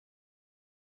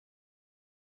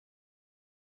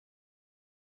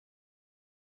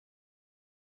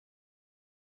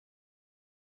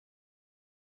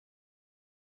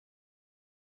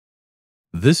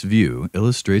This view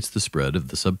illustrates the spread of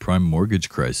the subprime mortgage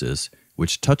crisis,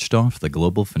 which touched off the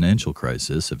global financial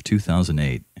crisis of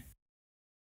 2008.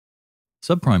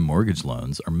 Subprime mortgage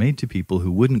loans are made to people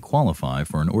who wouldn't qualify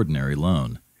for an ordinary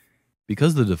loan.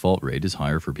 Because the default rate is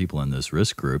higher for people in this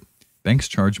risk group, banks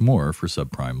charge more for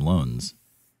subprime loans.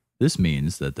 This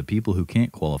means that the people who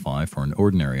can't qualify for an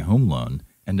ordinary home loan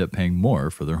end up paying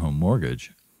more for their home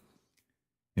mortgage.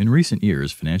 In recent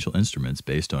years, financial instruments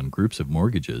based on groups of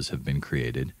mortgages have been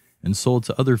created and sold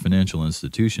to other financial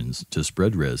institutions to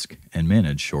spread risk and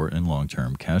manage short and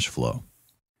long-term cash flow.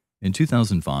 In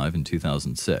 2005 and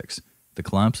 2006, the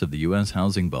collapse of the U.S.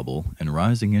 housing bubble and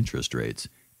rising interest rates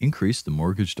increased the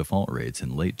mortgage default rates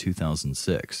in late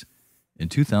 2006. In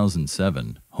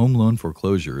 2007, home loan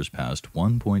foreclosures passed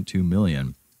 1.2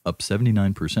 million, up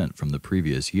 79% from the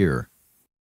previous year.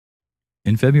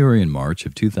 In February and March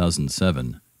of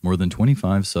 2007, more than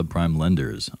 25 subprime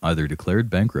lenders either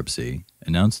declared bankruptcy,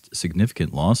 announced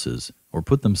significant losses, or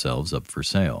put themselves up for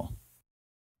sale.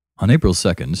 On April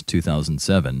 2,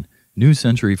 2007, New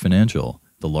Century Financial,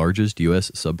 the largest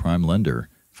U.S. subprime lender,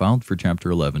 filed for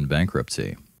Chapter 11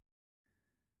 bankruptcy.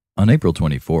 On April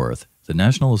 24th, the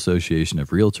National Association of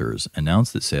Realtors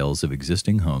announced that sales of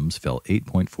existing homes fell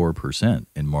 8.4%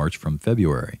 in March from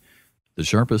February, the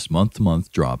sharpest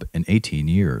month-to-month drop in 18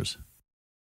 years.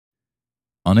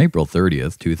 On April 30,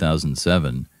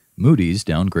 2007, Moody's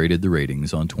downgraded the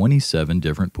ratings on 27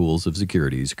 different pools of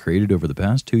securities created over the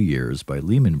past 2 years by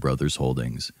Lehman Brothers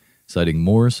Holdings, citing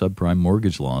more subprime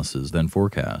mortgage losses than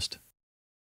forecast.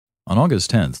 On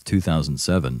August 10,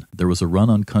 2007, there was a run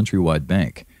on Countrywide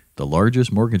Bank, the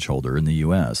largest mortgage holder in the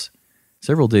U.S.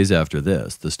 Several days after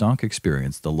this, the stock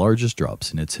experienced the largest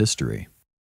drops in its history.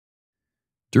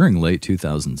 During late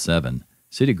 2007,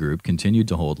 Citigroup continued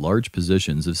to hold large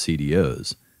positions of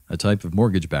CDOs, a type of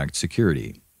mortgage-backed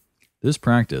security. This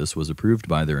practice was approved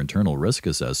by their internal risk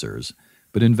assessors,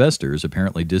 but investors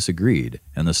apparently disagreed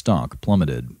and the stock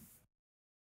plummeted.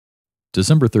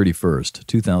 December 31,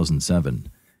 2007,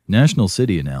 National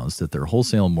City announced that their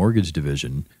wholesale mortgage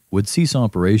division would cease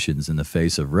operations in the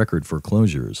face of record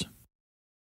foreclosures.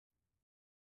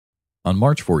 On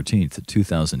March 14,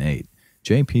 2008,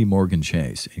 J.P. Morgan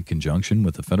Chase, in conjunction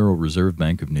with the Federal Reserve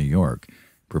Bank of New York,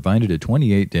 provided a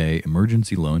 28-day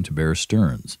emergency loan to Bear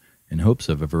Stearns in hopes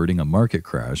of averting a market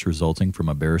crash resulting from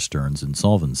a Bear Stearns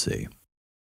insolvency.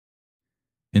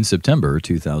 In September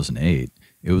 2008,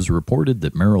 it was reported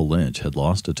that Merrill Lynch had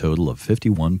lost a total of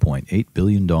 $51.8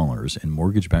 billion in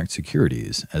mortgage-backed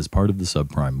securities as part of the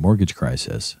subprime mortgage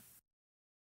crisis.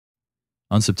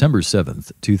 On September 7,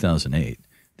 2008,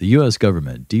 the U.S.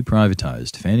 government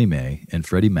deprivatized Fannie Mae and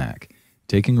Freddie Mac,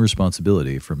 taking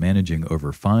responsibility for managing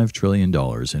over $5 trillion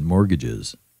in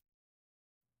mortgages.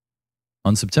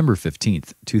 On September 15,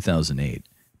 2008,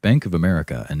 Bank of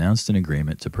America announced an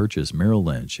agreement to purchase Merrill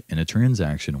Lynch in a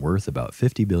transaction worth about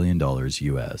 $50 billion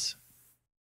U.S.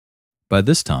 By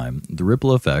this time, the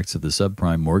ripple effects of the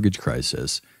subprime mortgage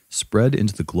crisis spread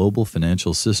into the global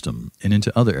financial system and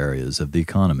into other areas of the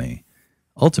economy.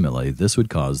 Ultimately, this would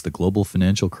cause the global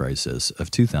financial crisis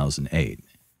of 2008.